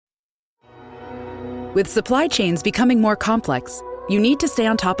With supply chains becoming more complex, you need to stay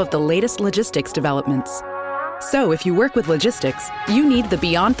on top of the latest logistics developments. So if you work with logistics, you need the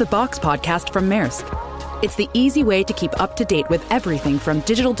Beyond the Box podcast from Maersk. It's the easy way to keep up to date with everything from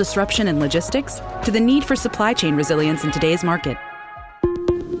digital disruption in logistics to the need for supply chain resilience in today's market.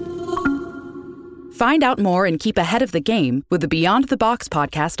 Find out more and keep ahead of the game with the Beyond the Box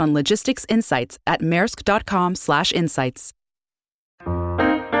podcast on logistics insights at maersk.com/insights.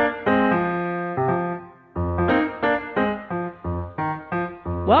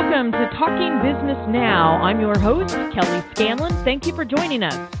 Welcome to Talking Business Now. I'm your host, Kelly Scanlon. Thank you for joining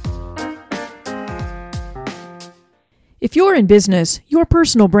us. If you're in business, your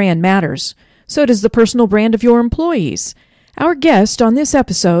personal brand matters. So does the personal brand of your employees. Our guest on this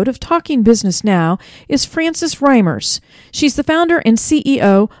episode of Talking Business Now is Frances Reimers. She's the founder and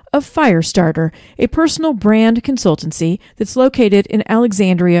CEO of Firestarter, a personal brand consultancy that's located in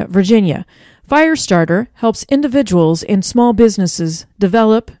Alexandria, Virginia. Firestarter helps individuals and small businesses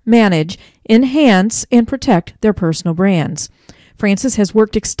develop, manage, enhance, and protect their personal brands. Frances has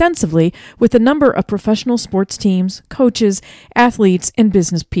worked extensively with a number of professional sports teams, coaches, athletes, and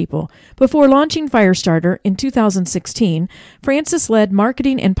business people. Before launching Firestarter in 2016, Frances led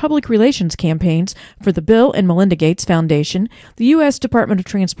marketing and public relations campaigns for the Bill and Melinda Gates Foundation, the U.S. Department of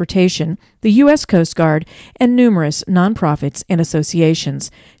Transportation, the U.S. Coast Guard, and numerous nonprofits and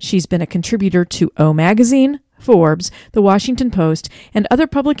associations. She's been a contributor to O Magazine, Forbes, The Washington Post, and other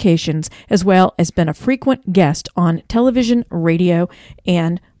publications, as well as been a frequent guest on television, radio,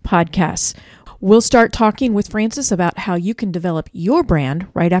 and podcasts. We'll start talking with Frances about how you can develop your brand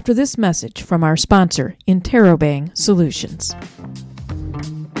right after this message from our sponsor, Interrobang Solutions.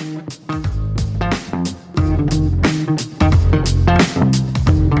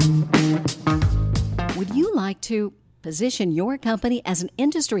 Would you like to position your company as an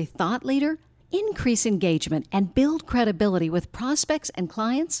industry thought leader? Increase engagement and build credibility with prospects and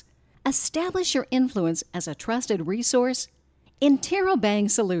clients? Establish your influence as a trusted resource? Interrobang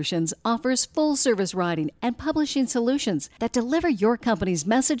Solutions offers full-service writing and publishing solutions that deliver your company's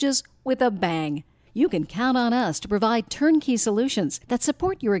messages with a bang. You can count on us to provide turnkey solutions that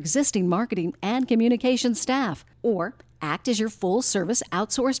support your existing marketing and communication staff, or act as your full-service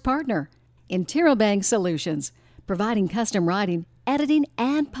outsourced partner. Interrobang Solutions, providing custom writing, editing,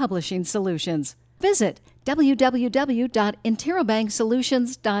 and publishing solutions. Visit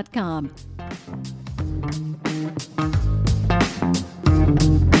www.interrobangsolutions.com.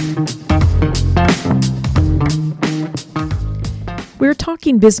 We're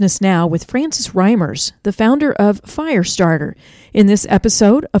talking business now with Frances Reimers, the founder of Firestarter. In this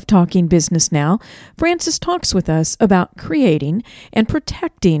episode of Talking Business Now, Frances talks with us about creating and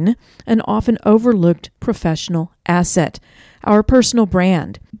protecting an often overlooked professional asset, our personal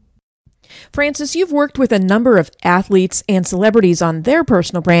brand. Frances, you've worked with a number of athletes and celebrities on their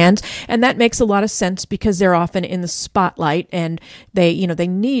personal brands, and that makes a lot of sense because they're often in the spotlight and they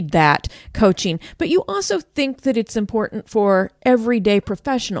need that coaching. But you also think that it's important for everyday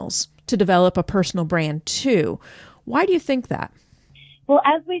professionals to develop a personal brand too. Why do you think that? Well,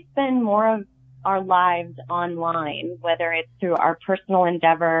 as we spend more of our lives online, whether it's through our personal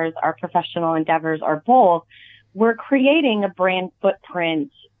endeavors, our professional endeavors, or both, we're creating a brand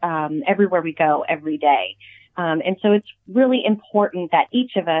footprint everywhere we go every day. And so it's really important that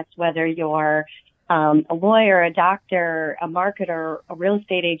each of us, whether you're a lawyer, a doctor, a marketer, a real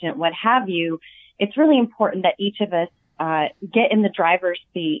estate agent, what have you, it's really important that each of us get in the driver's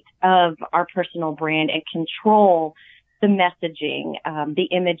seat of our personal brand and control the messaging, the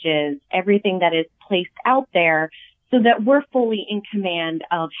images, everything that is placed out there so that we're fully in command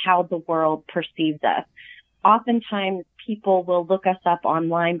of how the world perceives us. Oftentimes, people will look us up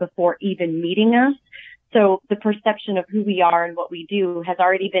online before even meeting us. So the perception of who we are and what we do has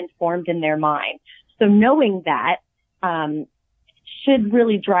already been formed in their mind. So knowing that should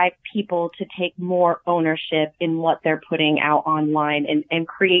really drive people to take more ownership in what they're putting out online and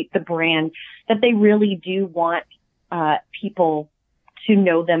create the brand that they really do want people to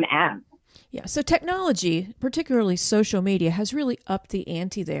know them as. Yeah, so technology, particularly social media, has really upped the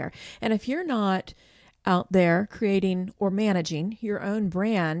ante there. And if you're not out there creating or managing your own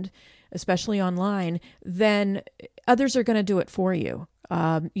brand, especially online, then others are going to do it for you.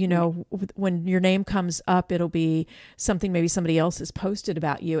 When your name comes up, it'll be something maybe somebody else has posted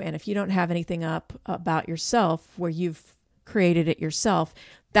about you. And if you don't have anything up about yourself where you've created it yourself,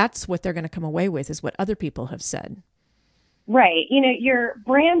 that's what they're going to come away with, is what other people have said. Right. Your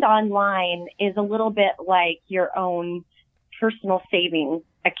brand online is a little bit like your own personal savings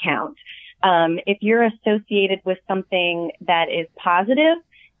account. If you're associated with something that is positive,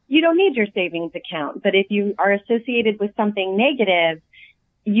 you don't need your savings account. But if you are associated with something negative,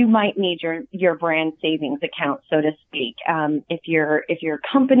 you might need your brand savings account, so to speak. If your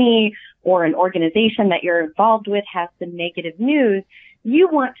company or an organization that you're involved with has some negative news, you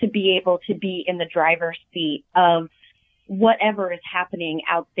want to be able to be in the driver's seat of whatever is happening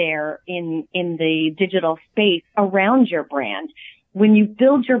out there in the digital space around your brand. When you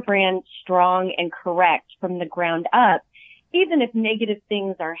build your brand strong and correct from the ground up, even if negative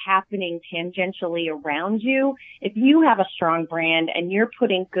things are happening tangentially around you, if you have a strong brand and you're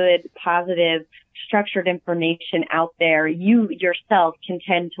putting good, positive, structured information out there, you yourself can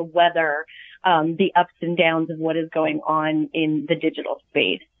tend to weather the ups and downs of what is going on in the digital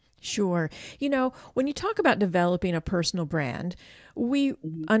space. Sure. When you talk about developing a personal brand, we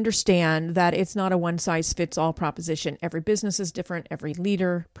understand that it's not a one-size-fits-all proposition. Every business is different. Every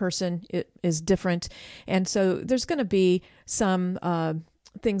leader person is different. And so there's going to be some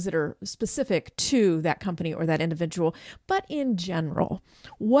things that are specific to that company or that individual. But in general,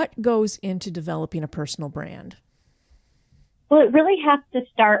 what goes into developing a personal brand? Well, it really has to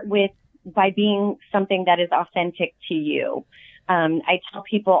start by being something that is authentic to you. I tell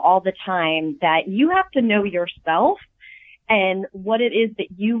people all the time that you have to know yourself and what it is that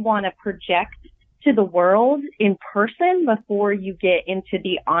you want to project to the world in person before you get into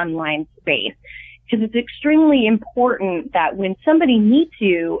the online space. Because it's extremely important that when somebody meets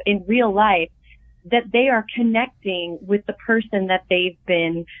you in real life, that they are connecting with the person that they've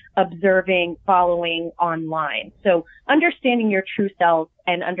been observing, following online. So understanding your true self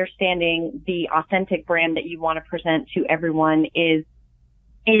and understanding the authentic brand that you want to present to everyone is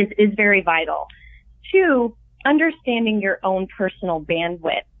very vital. 2, understanding your own personal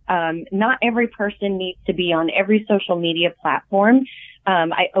bandwidth. Not every person needs to be on every social media platform.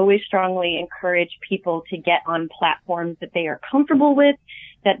 I always strongly encourage people to get on platforms that they are comfortable with,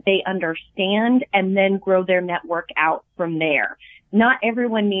 that they understand, and then grow their network out from there. Not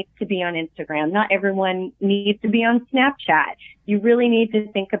everyone needs to be on Instagram. Not everyone needs to be on Snapchat. You really need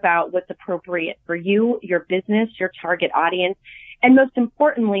to think about what's appropriate for you, your business, your target audience, and most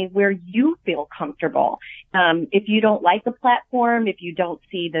importantly, where you feel comfortable. If you don't like a platform, if you don't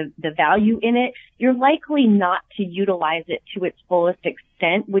see the value in it, you're likely not to utilize it to its fullest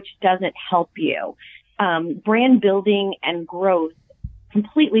extent, which doesn't help you. Brand building and growth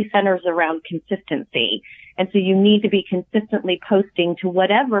completely centers around consistency. And so you need to be consistently posting to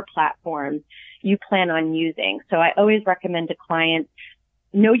whatever platforms you plan on using. So I always recommend to clients,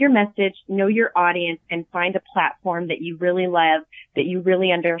 know your message, know your audience, and find a platform that you really love, that you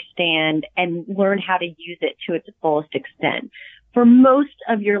really understand, and learn how to use it to its fullest extent. For most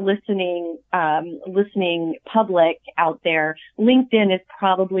of your listening public out there, LinkedIn is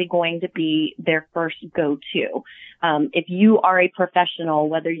probably going to be their first go-to. If you are a professional,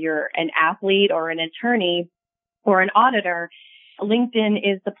 whether you're an athlete or an attorney or an auditor, LinkedIn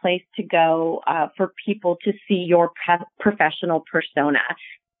is the place to go for people to see your professional persona.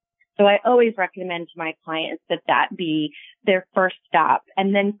 So I always recommend to my clients that be their first stop.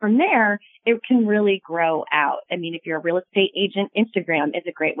 And then from there, it can really grow out. I mean, if you're a real estate agent, Instagram is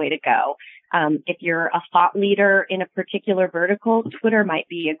a great way to go. If you're a thought leader in a particular vertical, Twitter might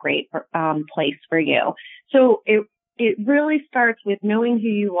be a great place for you. So it really starts with knowing who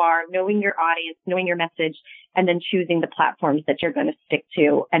you are, knowing your audience, knowing your message, and then choosing the platforms that you're going to stick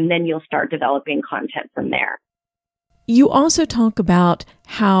to. And then you'll start developing content from there. You also talk about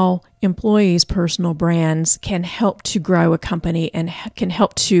how employees' personal brands can help to grow a company and can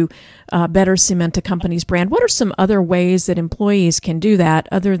help to better cement a company's brand. What are some other ways that employees can do that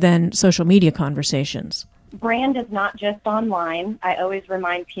other than social media conversations? Brand is not just online. I always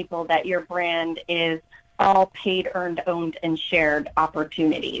remind people that your brand is all paid, earned, owned, and shared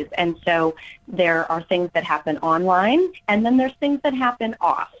opportunities. And so there are things that happen online, and then there's things that happen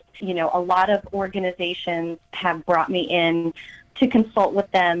off. You know, a lot of organizations have brought me in to consult with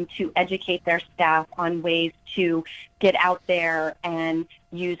them to educate their staff on ways to get out there and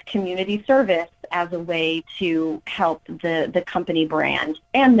use community service as a way to help the company brand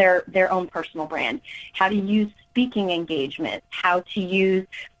and their own personal brand. How to use speaking engagements, how to use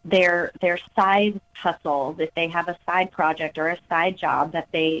their side hustles, if they have a side project or a side job that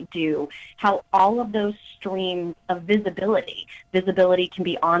they do, how all of those streams of visibility can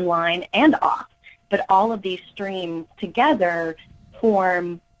be online and off, but all of these streams together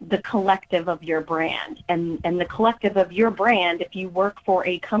form the collective of your brand. And the collective of your brand, if you work for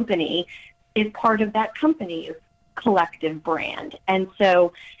a company, is part of that company's collective brand. And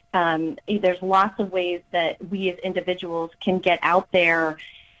so there's lots of ways that we as individuals can get out there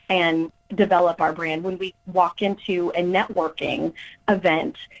and develop our brand. When we walk into a networking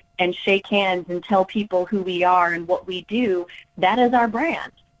event and shake hands and tell people who we are and what we do, that is our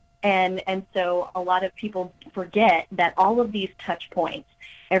brand. And so a lot of people forget that all of these touch points,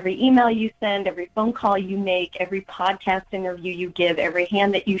 every email you send, every phone call you make, every podcast interview you give, every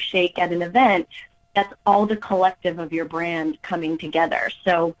hand that you shake at an event, that's all the collective of your brand coming together.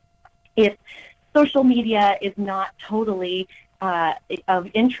 So if social media is not totally of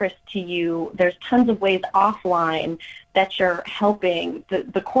interest to you, there's tons of ways offline that you're helping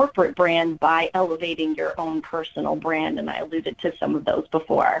the corporate brand by elevating your own personal brand, and I alluded to some of those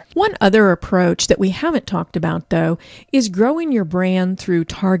before. One other approach that we haven't talked about, though, is growing your brand through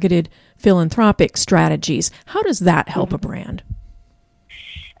targeted philanthropic strategies. How does that help a brand?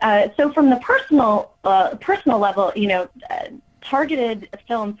 So from the personal level, targeted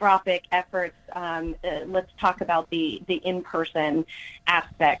philanthropic efforts, let's talk about the in-person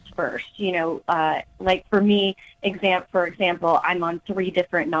aspect first. Like for me, for example, I'm on 3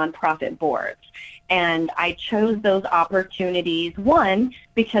 different nonprofit boards. And I chose those opportunities, 1,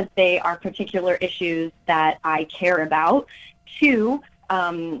 because they are particular issues that I care about. 2,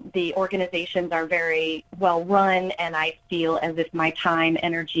 the organizations are very well run, and I feel as if my time,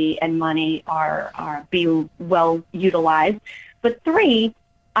 energy, and money are being well utilized. But 3,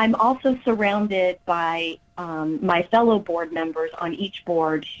 I'm also surrounded by my fellow board members on each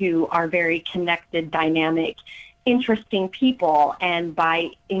board who are very connected, dynamic, interesting people. And by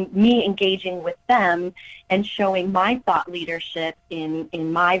me engaging with them and showing my thought leadership in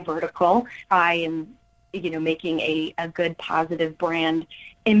my vertical, I am making a good positive brand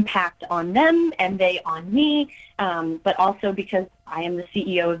impact on them and they on me. But also because I am the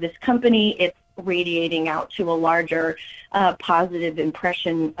CEO of this company, it's radiating out to a larger positive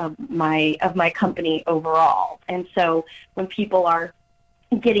impression of my company overall. And so when people are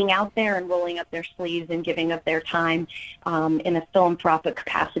getting out there and rolling up their sleeves and giving up their time in a philanthropic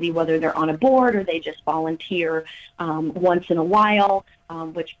capacity, whether they're on a board or they just volunteer once in a while,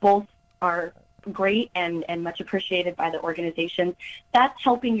 which both are great and much appreciated by the organization, that's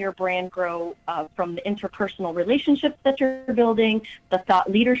helping your brand grow from the interpersonal relationships that you're building, the thought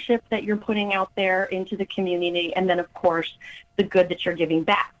leadership that you're putting out there into the community, and then of course the good that you're giving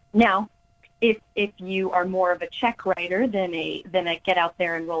back. Now, if you are more of a check writer than a get out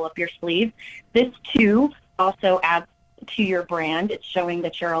there and roll up your sleeves, this too also adds to your brand. It's showing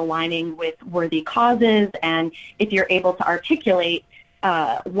that you're aligning with worthy causes, and if you're able to articulate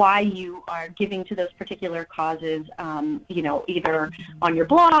why you are giving to those particular causes, either on your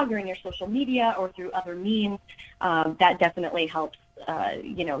blog or in your social media or through other means, that definitely helps,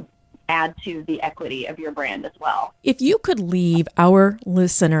 add to the equity of your brand as well. If you could leave our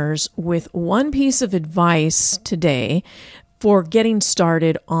listeners with one piece of advice today for getting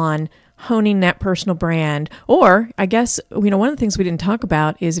started on honing that personal brand, or I guess, one of the things we didn't talk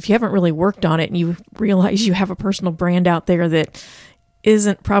about is if you haven't really worked on it and you realize you have a personal brand out there that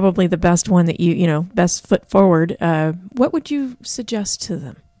isn't probably the best one that best foot forward, what would you suggest to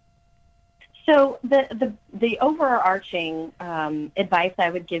them? So the overarching advice I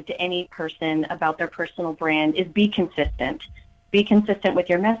would give to any person about their personal brand is be consistent. Be consistent with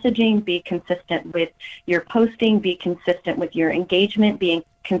your messaging, be consistent with your posting, be consistent with your engagement, being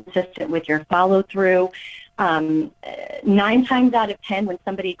consistent with your follow through. 9 times out of 10, when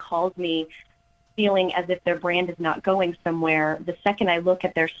somebody calls me feeling as if their brand is not going somewhere, the second I look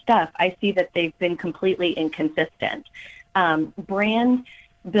at their stuff, I see that they've been completely inconsistent. Brand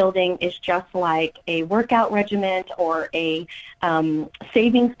building is just like a workout regimen or a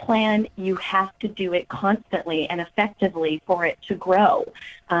savings plan. You have to do it constantly and effectively for it to grow.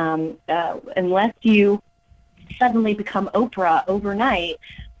 Unless you suddenly become Oprah overnight,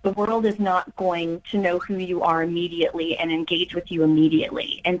 the world is not going to know who you are immediately and engage with you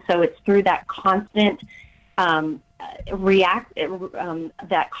immediately. And so it's through that constant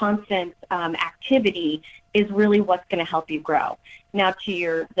activity is really what's going to help you grow. Now,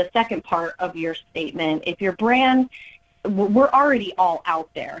 to the second part of your statement, if your brand, we're already all out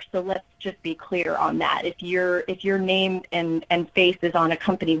there, so let's just be clear on that. If your name and face is on a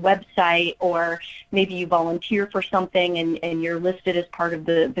company website, or maybe you volunteer for something and you're listed as part of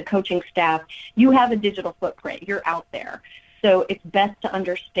the coaching staff, you have a digital footprint. You're out there. So it's best to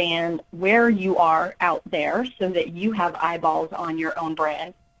understand where you are out there so that you have eyeballs on your own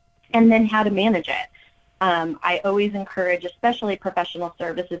brand, and then how to manage it. I always encourage, especially professional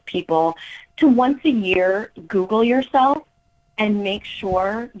services people, to once a year Google yourself and make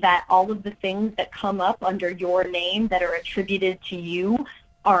sure that all of the things that come up under your name that are attributed to you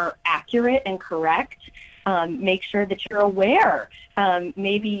are accurate and correct. Make sure that you're aware.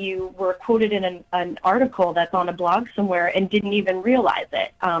 Maybe you were quoted in an article that's on a blog somewhere and didn't even realize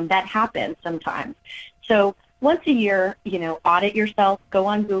it. That happens sometimes. So once a year, audit yourself, go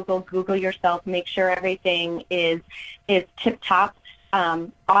on Google yourself, make sure everything is tip-top.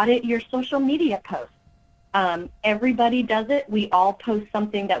 Audit your social media posts. Everybody does it. We all post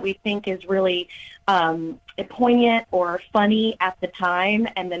something that we think is really poignant or funny at the time,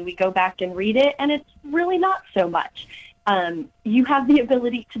 and then we go back and read it, and it's really not so much. You have the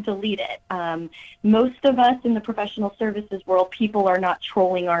ability to delete it. Most of us in the professional services world, people are not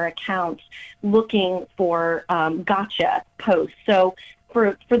trolling our accounts looking for gotcha posts. So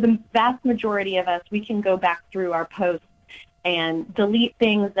for the vast majority of us, we can go back through our posts and delete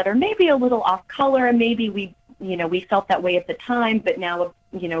things that are maybe a little off color, and maybe we felt that way at the time, but now,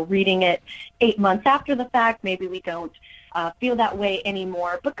 reading it 8 months after the fact, maybe we don't feel that way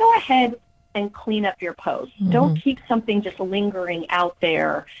anymore. But go ahead and clean up your posts. Mm-hmm. Don't keep something just lingering out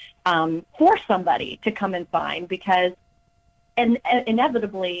there for somebody to come and find, because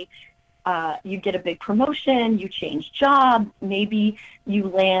inevitably you get a big promotion, you change jobs, maybe you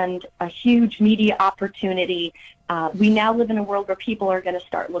land a huge media opportunity. We now live in a world where people are going to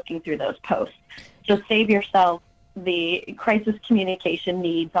start looking through those posts. So save yourself the crisis communication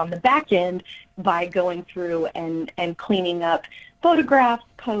needs on the back end by going through and cleaning up photographs,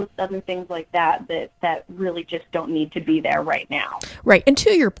 posts, other things like that really just don't need to be there right now. Right. And to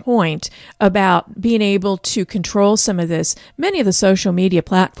your point about being able to control some of this, many of the social media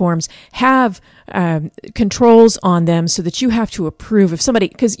platforms have controls on them so that you have to approve if somebody,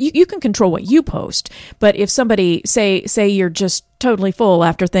 because you can control what you post, but if somebody, say you're just totally full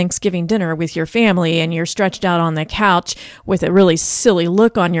after Thanksgiving dinner with your family and you're stretched out on the couch with a really silly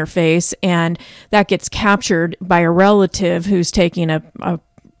look on your face, and that gets captured by a relative who's taking a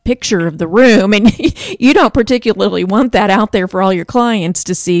picture of the room, and you don't particularly want that out there for all your clients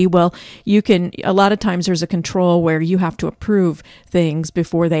to see, well, you can, a lot of times there's a control where you have to approve things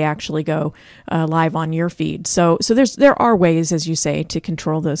before they actually go live on your feed. So there are ways, as you say, to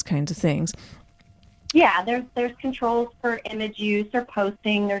control those kinds of things. Yeah, there's controls for image use or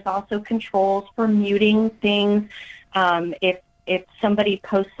posting. There's also controls for muting things. If somebody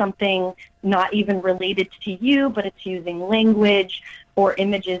posts something not even related to you, but it's using language or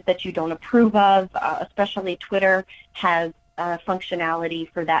images that you don't approve of, especially Twitter has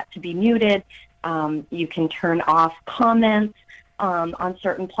functionality for that to be muted. You can turn off comments on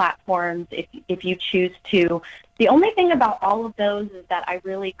certain platforms if you choose to. The only thing about all of those is that I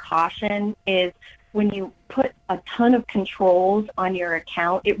really caution is when you put a ton of controls on your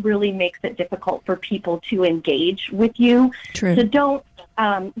account, it really makes it difficult for people to engage with you. True. So don't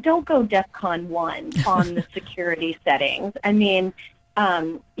go DEFCON 1 on the security settings. I mean,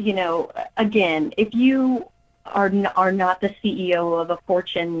 again, if you are not the CEO of a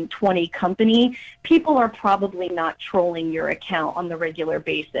Fortune 20 company, people are probably not trolling your account on the regular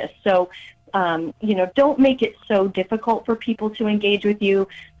basis. So, don't make it so difficult for people to engage with you.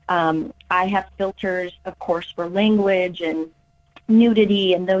 I have filters, of course, for language and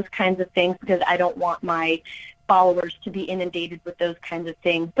nudity and those kinds of things because I don't want my followers to be inundated with those kinds of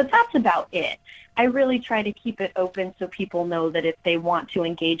things. But that's about it. I really try to keep it open so people know that if they want to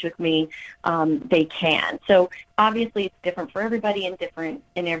engage with me, they can. So obviously it's different for everybody in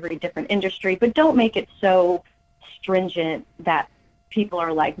every different industry, but don't make it so stringent that people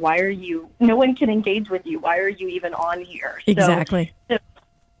are like, no one can engage with you. Why are you even on here? Exactly. So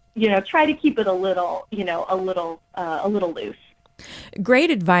try to keep it a little loose.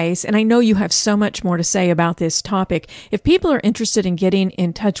 Great advice, and I know you have so much more to say about this topic. If people are interested in getting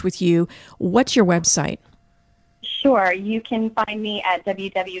in touch with you, what's your website? Sure. You can find me at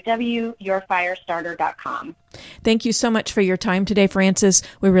www.yourfirestarter.com. Thank you so much for your time today, Frances.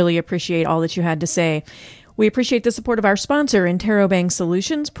 We really appreciate all that you had to say. We appreciate the support of our sponsor, Interrobang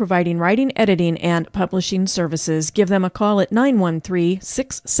Solutions, providing writing, editing, and publishing services. Give them a call at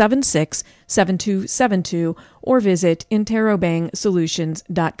 913-676-7272 or visit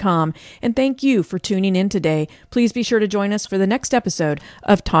interrobangsolutions.com. And thank you for tuning in today. Please be sure to join us for the next episode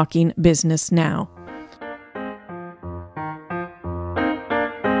of Talking Business Now.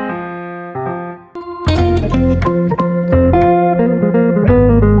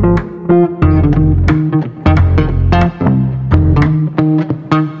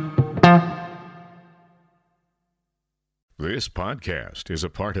 This podcast is a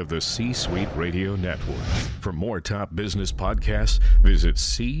part of the C-Suite Radio Network. For more top business podcasts, visit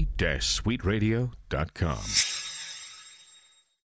c-suiteradio.com.